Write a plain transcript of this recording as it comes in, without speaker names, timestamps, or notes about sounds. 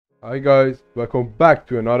Hi guys, welcome back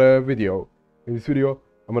to another video. In this video,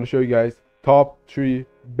 I'm gonna show you guys top 3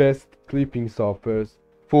 best clipping softwares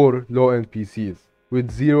for low-end PCs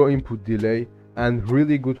with zero input delay and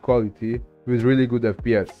really good quality with really good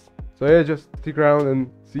FPS. So yeah, just stick around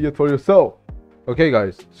and see it for yourself. Okay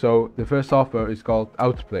guys, so the first software is called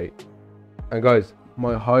Outplay. And guys,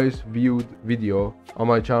 my highest viewed video on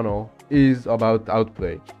my channel is about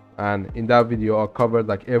Outplay. And in that video I covered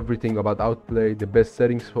like everything about Outplay, the best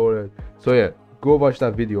settings for it. So yeah, go watch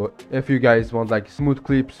that video if you guys want like smooth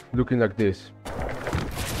clips looking like this.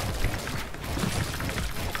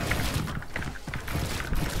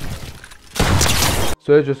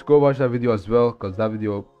 So yeah, just go watch that video as well, because that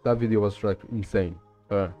video was like insane.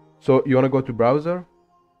 So you want to go to browser,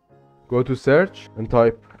 go to search and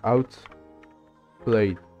type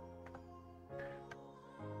Outplay,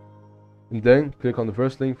 and then click on the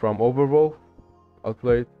first link from overall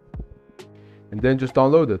Outplay, and then just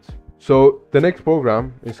download it. So the next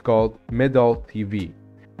program is called Medal TV,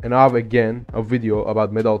 and I have again a video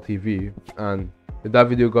about Medal TV, and that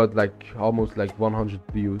video got like almost like 100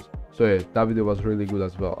 views. So yeah, that video was really good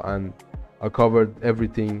as well, and I covered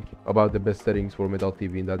everything about the best settings for Medal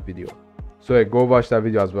TV in that video. So yeah, go watch that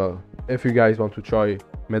video as well if you guys want to try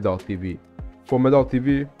Medal TV. For Medal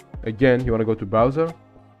TV, again, you want to go to browser,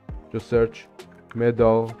 just search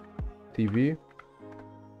Medal TV,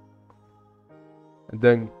 and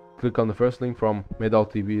then click on the first link from Medal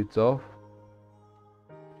TV itself,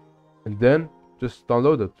 and then just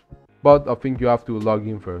download it. But I think you have to log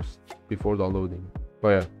in first before downloading. But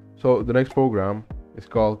yeah, so the next program is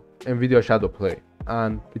called NVIDIA Shadow Play,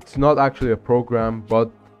 and it's not actually a program, but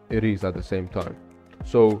it is at the same time.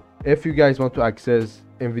 So if you guys want to access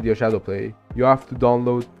NVIDIA Shadow Play, you have to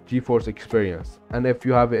download GeForce Experience, and if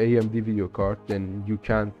you have an AMD video card, then you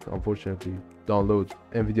can't unfortunately download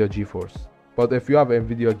NVIDIA GeForce. But if you have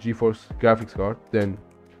NVIDIA GeForce graphics card, then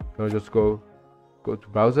you just go to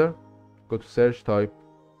browser, go to search, type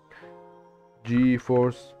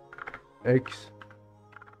GeForce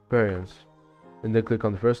Experience, and then click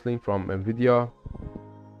on the first link from NVIDIA,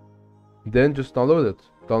 then just download it.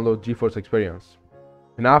 Download GeForce Experience,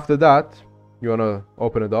 and after that you want to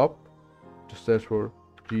open it up, just search for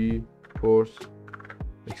GeForce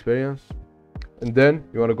Experience, and then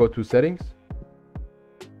you want to go to settings,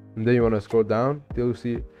 and then you want to scroll down till you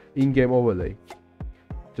see in-game overlay.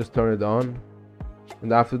 Just turn it on,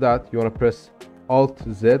 and after that you want to press Alt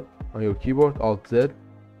Z on your keyboard, Alt Z,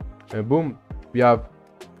 and boom, we have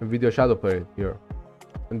NVIDIA Shadow Play here.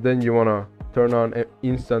 And then you want to turn on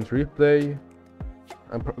instant replay.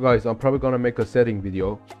 And guys, I'm probably gonna make a setting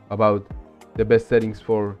video about the best settings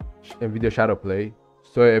for NVIDIA Shadow Play.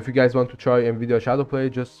 So if you guys want to try NVIDIA Shadow Play,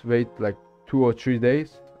 just wait like 2 or 3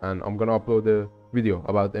 days, and I'm gonna upload a video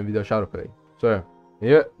about NVIDIA Shadow Play. So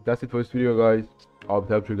yeah, that's it for this video, guys. I hope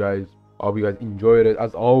it helped you guys. I hope you guys enjoyed it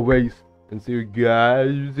as always, and see you guys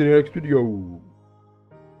in the next video.